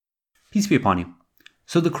Peace be upon you.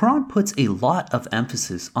 So the Quran puts a lot of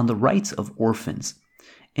emphasis on the rights of orphans.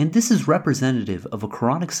 And this is representative of a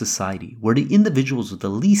Quranic society where the individuals with the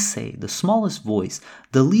least say, the smallest voice,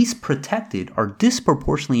 the least protected are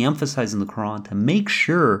disproportionately emphasized in the Quran to make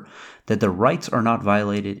sure that their rights are not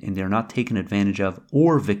violated and they're not taken advantage of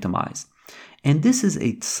or victimized. And this is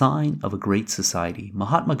a sign of a great society.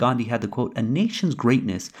 Mahatma Gandhi had the quote, "A nation's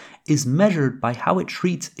greatness is measured by how it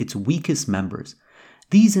treats its weakest members."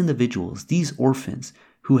 These individuals, these orphans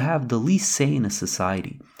who have the least say in a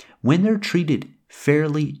society, when they're treated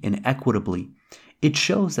fairly and equitably, it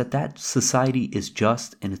shows that that society is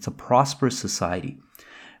just and it's a prosperous society.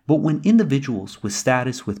 But when individuals with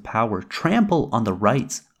status, with power, trample on the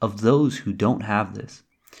rights of those who don't have this,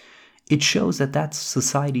 it shows that that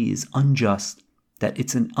society is unjust, that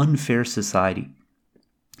it's an unfair society.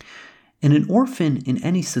 And an orphan in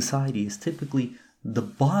any society is typically the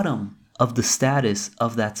bottom of the status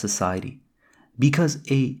of that society. Because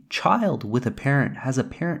a child with a parent has a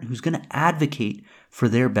parent who's going to advocate for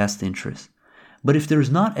their best interest. But if there's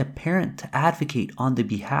not a parent to advocate on the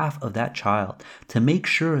behalf of that child, to make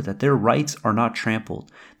sure that their rights are not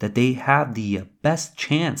trampled, that they have the best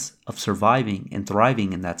chance of surviving and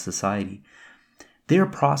thriving in that society, their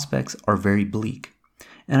prospects are very bleak.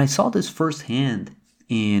 And I saw this firsthand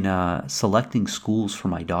in selecting schools for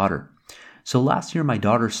my daughter. So last year, my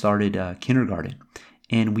daughter started kindergarten.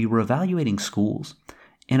 And we were evaluating schools.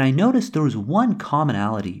 And I noticed there was one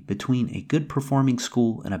commonality between a good performing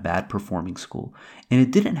school and a bad performing school. And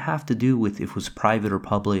it didn't have to do with if it was private or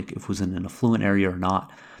public, if it was in an affluent area or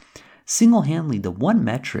not. Single-handedly, the one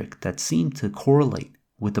metric that seemed to correlate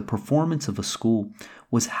with the performance of a school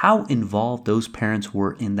was how involved those parents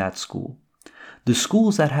were in that school. The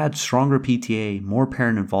schools that had stronger PTA, more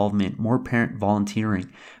parent involvement, more parent volunteering,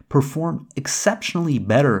 performed exceptionally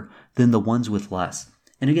better than the ones with less.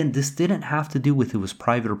 And again, this didn't have to do with if it was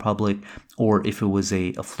private or public or if it was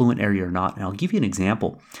a affluent area or not. And I'll give you an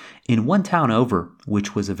example. In one town over,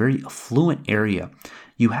 which was a very affluent area,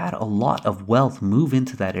 you had a lot of wealth move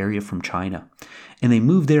into that area from China. And they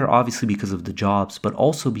moved there obviously because of the jobs, but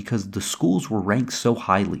also because the schools were ranked so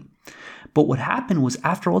highly. But what happened was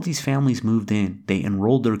after all these families moved in, they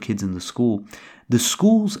enrolled their kids in the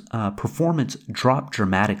school's performance dropped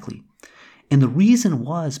dramatically. And the reason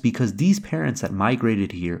was because these parents that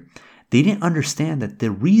migrated here, they didn't understand that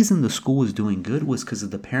the reason the school was doing good was because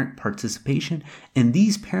of the parent participation. And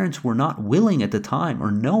these parents were not willing at the time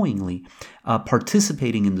or knowingly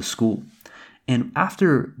participating in the school. And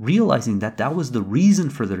after realizing that that was the reason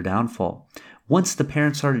for their downfall, once the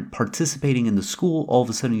parents started participating in the school, all of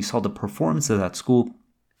a sudden you saw the performance of that school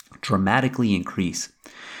dramatically increase.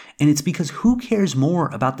 And it's because who cares more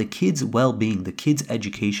about the kids' well-being, the kids'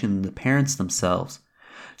 education, than the parents themselves?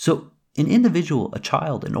 So an individual, a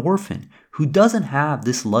child, an orphan, who doesn't have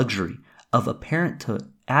this luxury of a parent to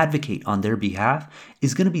advocate on their behalf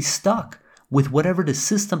is going to be stuck with whatever the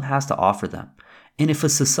system has to offer them. And if a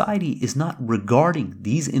society is not regarding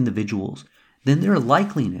these individuals, then their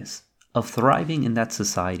likeliness of thriving in that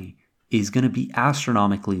society is going to be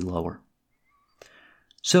astronomically lower.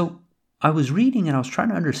 So I was reading and I was trying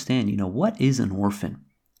to understand, what is an orphan?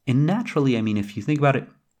 And naturally, if you think about it,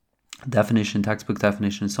 definition, textbook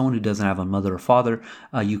definition, someone who doesn't have a mother or father,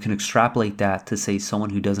 you can extrapolate that to say someone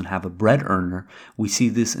who doesn't have a bread earner. We see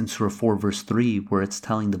this in Surah 4 verse 3 where it's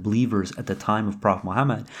telling the believers at the time of Prophet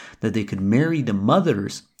Muhammad that they could marry the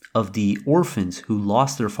mothers of the orphans who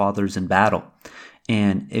lost their fathers in battle,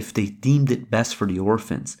 and if they deemed it best for the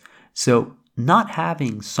orphans. So not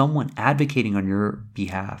having someone advocating on your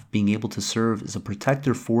behalf, being able to serve as a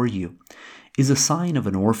protector for you, is a sign of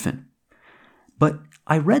an orphan. But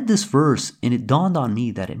I read this verse and it dawned on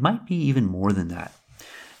me that it might be even more than that.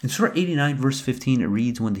 In Surah 89 verse 15 it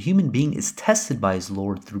reads, "When the human being is tested by his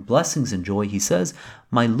Lord through blessings and joy, he says,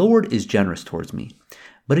 'My Lord is generous towards me.'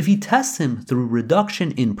 But if he tests him through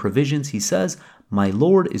reduction in provisions, he says, 'My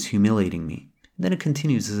Lord is humiliating me.'" And then it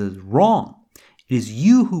continues, it says, "Wrong. It is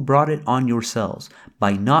you who brought it on yourselves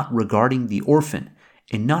by not regarding the orphan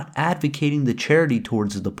and not advocating the charity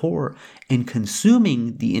towards the poor and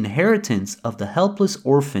consuming the inheritance of the helpless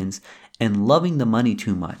orphans and loving the money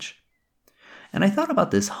too much." And I thought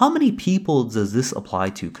about this. How many people does this apply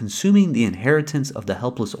to, consuming the inheritance of the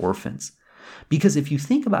helpless orphans? Because if you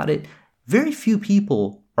think about it, very few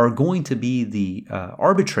people are going to be the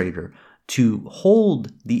arbitrator to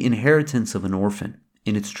hold the inheritance of an orphan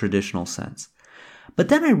in its traditional sense. But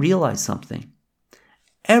then I realized something.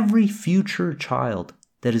 Every future child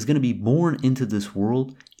that is going to be born into this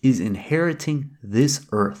world is inheriting this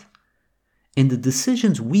earth. And the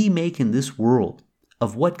decisions we make in this world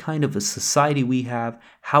of what kind of a society we have,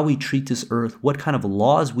 how we treat this earth, what kind of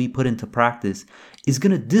laws we put into practice is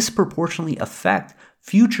going to disproportionately affect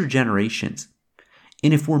future generations.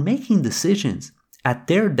 And if we're making decisions at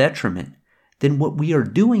their detriment, then what we are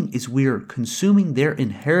doing is we are consuming their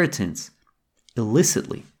inheritance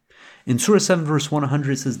illicitly. In Surah 7 verse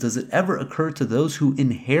 100 it says, "Does it ever occur to those who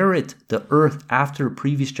inherit the earth after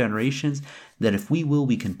previous generations that if we will,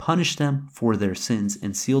 we can punish them for their sins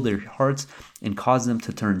and seal their hearts and cause them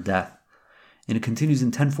to turn deaf?" And it continues in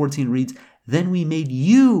 10:14 reads, "Then we made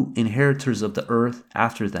you inheritors of the earth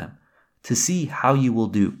after them to see how you will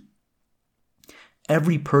do."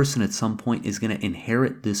 Every person at some point is going to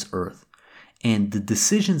inherit this earth. And the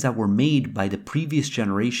decisions that were made by the previous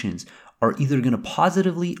generations are either going to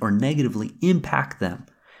positively or negatively impact them.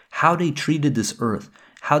 How they treated this earth,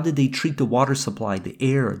 how did they treat the water supply, the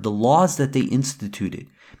air, the laws that they instituted,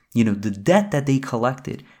 the debt that they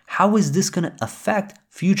collected. How is this going to affect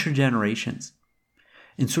future generations?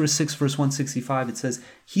 In Surah 6 verse 165 it says,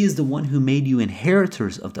 "He is the one who made you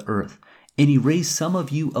inheritors of the earth, and he raised some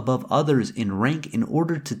of you above others in rank in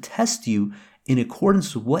order to test you in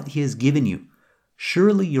accordance with what he has given you.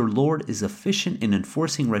 Surely your Lord is efficient in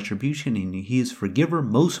enforcing retribution, and he is forgiver,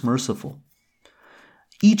 most merciful."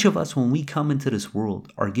 Each of us, when we come into this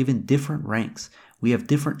world, are given different ranks. We have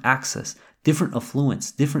different access, different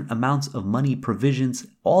affluence, different amounts of money, provisions,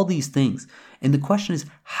 all these things. And the question is,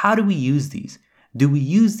 how do we use these? Do we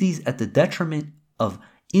use these at the detriment of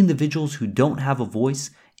individuals who don't have a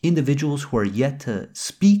voice, individuals who are yet to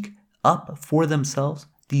speak up for themselves,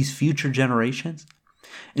 these future generations?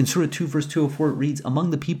 In Surah 2 verse 204 it reads, "Among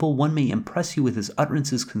the people one may impress you with his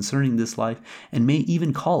utterances concerning this life, and may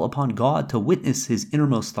even call upon God to witness his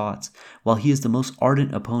innermost thoughts, while he is the most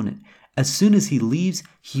ardent opponent. As soon as he leaves,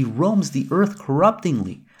 he roams the earth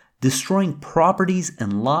corruptingly, destroying properties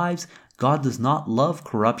and lives. God does not love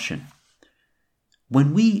corruption."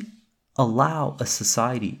 When we allow a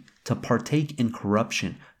society to partake in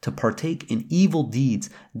corruption, to partake in evil deeds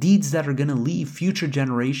that are going to leave future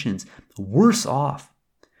generations worse off,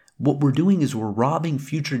 what we're doing is we're robbing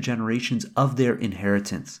future generations of their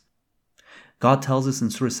inheritance. God tells us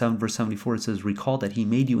in Surah 7 verse 74, it says, "Recall that he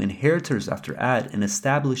made you inheritors after Ad and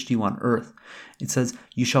established you on earth." It says,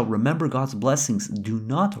 "You shall remember God's blessings. Do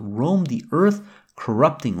not roam the earth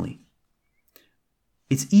corruptingly."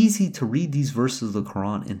 It's easy to read these verses of the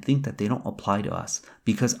Quran and think that they don't apply to us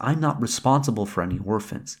because I'm not responsible for any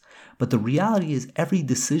orphans. But the reality is every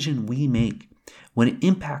decision we make, when it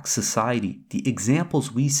impacts society, the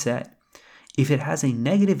examples we set, if it has a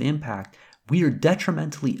negative impact, we are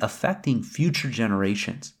detrimentally affecting future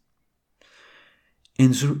generations.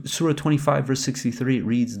 In Surah 25 verse 63 it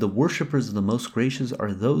reads, "The worshippers of the Most Gracious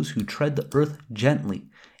are those who tread the earth gently,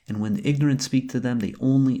 and when the ignorant speak to them, they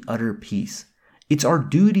only utter peace." It's our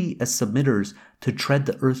duty as submitters to tread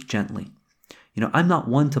the earth gently. I'm not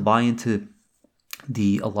one to buy into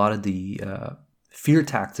a lot of the fear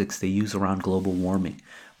tactics they use around global warming,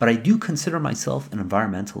 but I do consider myself an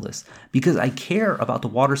environmentalist because I care about the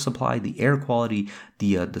water supply, the air quality,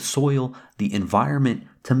 the soil, the environment,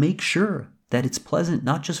 to make sure that it's pleasant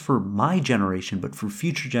not just for my generation, but for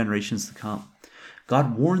future generations to come.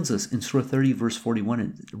 God warns us in Surah 30 verse 41,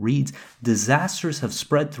 it reads, "Disasters have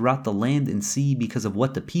spread throughout the land and sea because of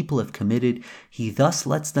what the people have committed. He thus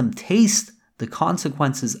lets them taste the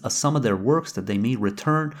consequences of some of their works, that they may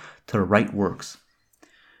return to the right works."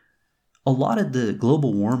 A lot of the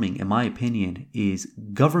global warming, in my opinion, is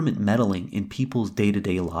government meddling in people's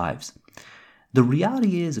day-to-day lives. The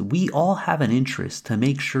reality is we all have an interest to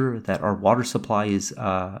make sure that our water supply is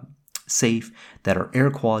safe, that our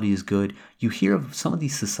air quality is good. You hear of some of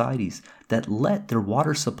these societies that let their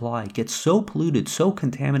water supply get so polluted, so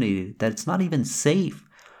contaminated, that it's not even safe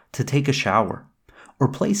to take a shower. Or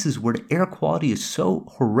places where the air quality is so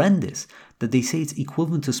horrendous that they say it's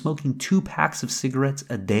equivalent to smoking 2 packs of cigarettes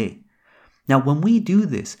a day. Now, when we do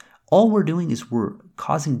this, all we're doing is we're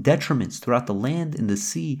causing detriments throughout the land and the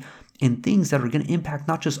sea, and things that are going to impact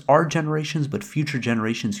not just our generations, but future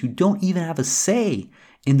generations who don't even have a say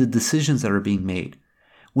in the decisions that are being made.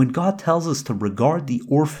 When God tells us to regard the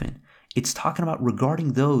orphan, it's talking about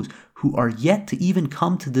regarding those who are yet to even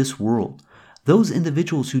come to this world. Those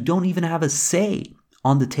individuals who don't even have a say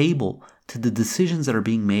on the table to the decisions that are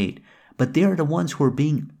being made, but they are the ones who are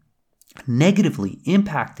being negatively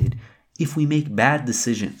impacted if we make bad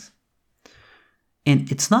decisions.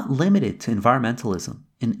 And it's not limited to environmentalism.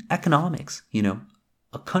 In economics,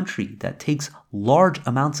 a country that takes large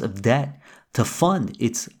amounts of debt to fund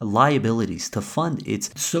its liabilities, to fund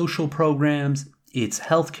its social programs, its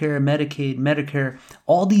healthcare, Medicaid, Medicare,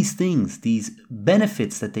 all these things, these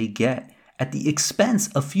benefits that they get at the expense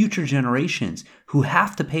of future generations who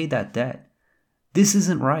have to pay that debt. This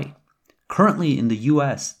isn't right. Currently in the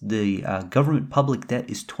US, the government public debt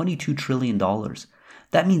is $22 trillion.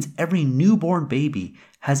 That means every newborn baby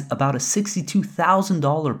has about a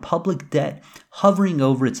 $62,000 public debt hovering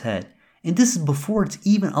over its head. And this is before it's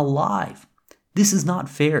even alive. This is not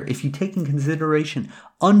fair. If you take in consideration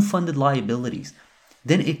unfunded liabilities,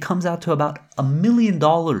 then it comes out to about $1 million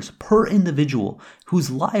per individual who's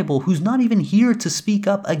liable, who's not even here to speak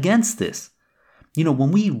up against this.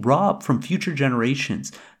 When we rob from future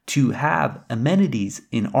generations to have amenities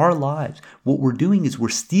in our lives, what we're doing is we're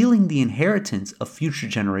stealing the inheritance of future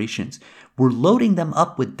generations. We're loading them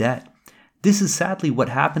up with debt. This is sadly what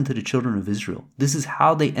happened to the children of Israel. This is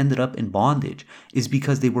how they ended up in bondage, is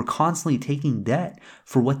because they were constantly taking debt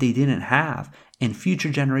for what they didn't have, and future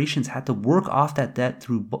generations had to work off that debt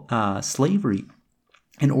through slavery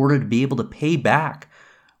in order to be able to pay back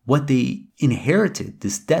what they inherited,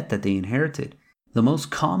 this debt that they inherited. The most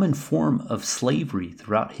common form of slavery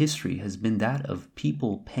throughout history has been that of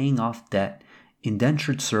people paying off debt,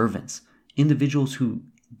 indentured servants, individuals who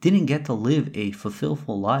didn't get to live a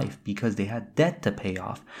fulfillful life because they had debt to pay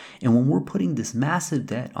off. And when we're putting this massive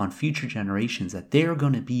debt on future generations that they're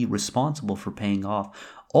going to be responsible for paying off,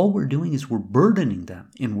 all we're doing is we're burdening them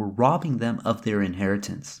and we're robbing them of their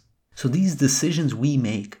inheritance. So these decisions we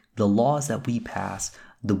make, the laws that we pass,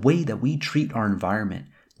 the way that we treat our environment,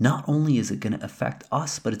 not only is it going to affect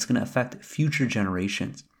us, but it's going to affect future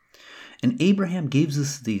generations. And Abraham gives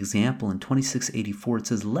us the example in 26:84. It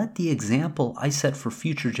says, "Let the example I set for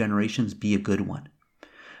future generations be a good one."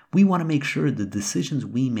 We want to make sure the decisions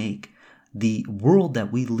we make, the world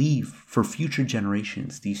that we leave for future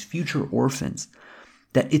generations, these future orphans,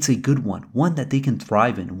 that it's a good one that they can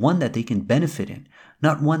thrive in, one that they can benefit in,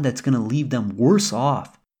 not one that's going to leave them worse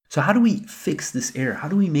off. So how do we fix this error? How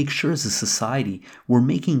do we make sure as a society we're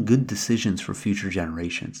making good decisions for future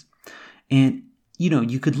generations? And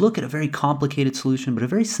you could look at a very complicated solution, but a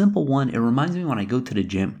very simple one. It reminds me when I go to the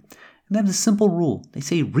gym. And they have this simple rule. They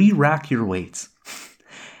say, re-rack your weights.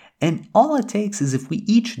 And all it takes is if we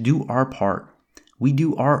each do our part, we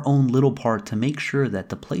do our own little part to make sure that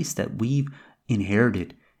the place that we've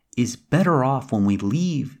inherited is better off when we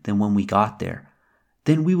leave than when we got there,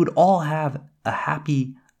 then we would all have a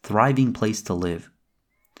happy, thriving place to live.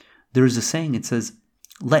 There's a saying, it says,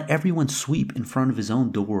 "Let everyone sweep in front of his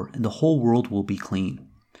own door and the whole world will be clean."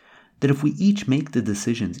 That if we each make the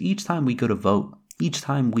decisions, each time we go to vote, each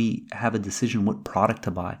time we have a decision what product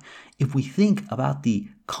to buy, if we think about the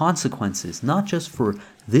consequences, not just for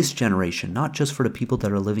this generation, not just for the people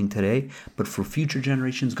that are living today, but for future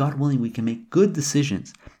generations, God willing, we can make good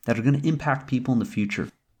decisions that are going to impact people in the future.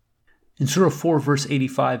 In Surah 4, verse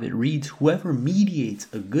 85, it reads, "Whoever mediates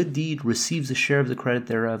a good deed receives a share of the credit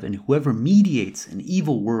thereof, and whoever mediates an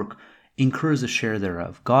evil work incurs a share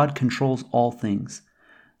thereof. God controls all things."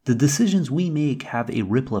 The decisions we make have a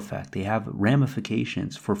ripple effect. They have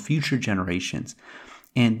ramifications for future generations.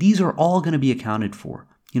 And these are all going to be accounted for.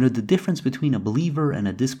 The difference between a believer and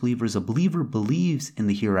a disbeliever is a believer believes in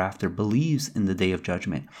the hereafter, believes in the day of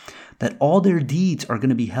judgment, that all their deeds are going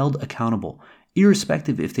to be held accountable,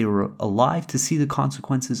 irrespective if they were alive to see the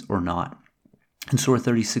consequences or not. In Surah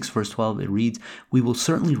 36, verse 12, it reads, "We will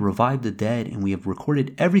certainly revive the dead, and we have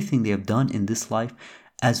recorded everything they have done in this life,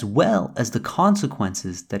 as well as the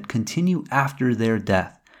consequences that continue after their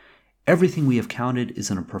death. Everything we have counted is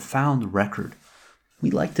in a profound record." We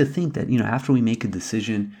like to think that, after we make a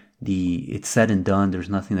decision, it's said and done, there's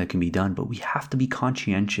nothing that can be done, but we have to be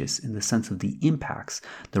conscientious in the sense of the impacts,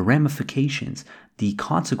 the ramifications, the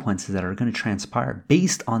consequences that are going to transpire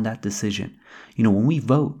based on that decision. When we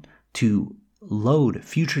vote to load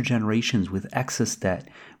future generations with excess debt,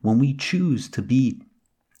 when we choose to be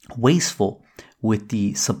wasteful with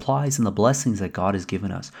the supplies and the blessings that God has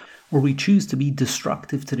given us, or we choose to be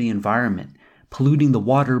destructive to the environment, polluting the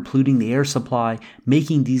water, polluting the air supply,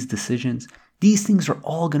 making these decisions, these things are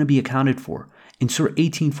all going to be accounted for. In Surah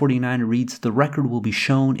 18:49 it reads, "The record will be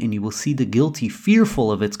shown, and you will see the guilty fearful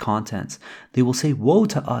of its contents. They will say, 'Woe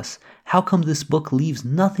to us! How come this book leaves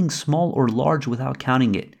nothing small or large without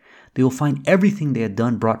counting it?' They will find everything they had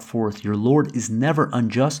done brought forth. Your Lord is never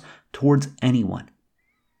unjust towards anyone."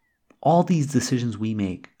 All these decisions we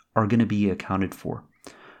make are going to be accounted for.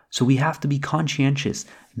 So we have to be conscientious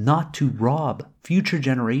not to rob future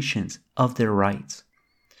generations of their rights.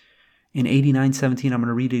 In 89:17, I'm going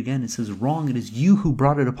to read it again. It says, "Wrong, it is you who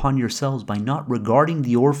brought it upon yourselves by not regarding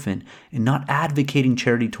the orphan and not advocating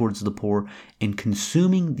charity towards the poor and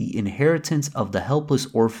consuming the inheritance of the helpless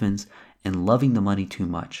orphans and loving the money too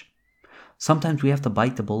much." Sometimes we have to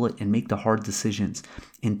bite the bullet and make the hard decisions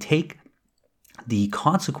and take the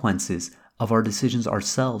consequences of our decisions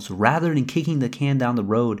ourselves rather than kicking the can down the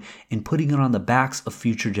road and putting it on the backs of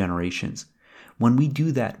future generations. When we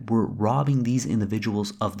do that, we're robbing these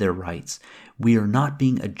individuals of their rights. We are not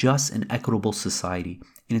being a just and equitable society,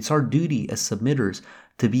 and it's our duty as submitters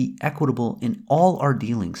to be equitable in all our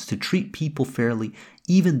dealings, to treat people fairly,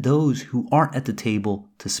 even those who aren't at the table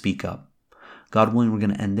to speak up. God willing, we're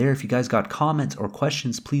going to end there. If you guys got comments or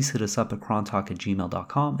questions, please hit us up at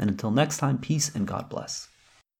crontalk@gmail.com. And until next time, peace and God bless.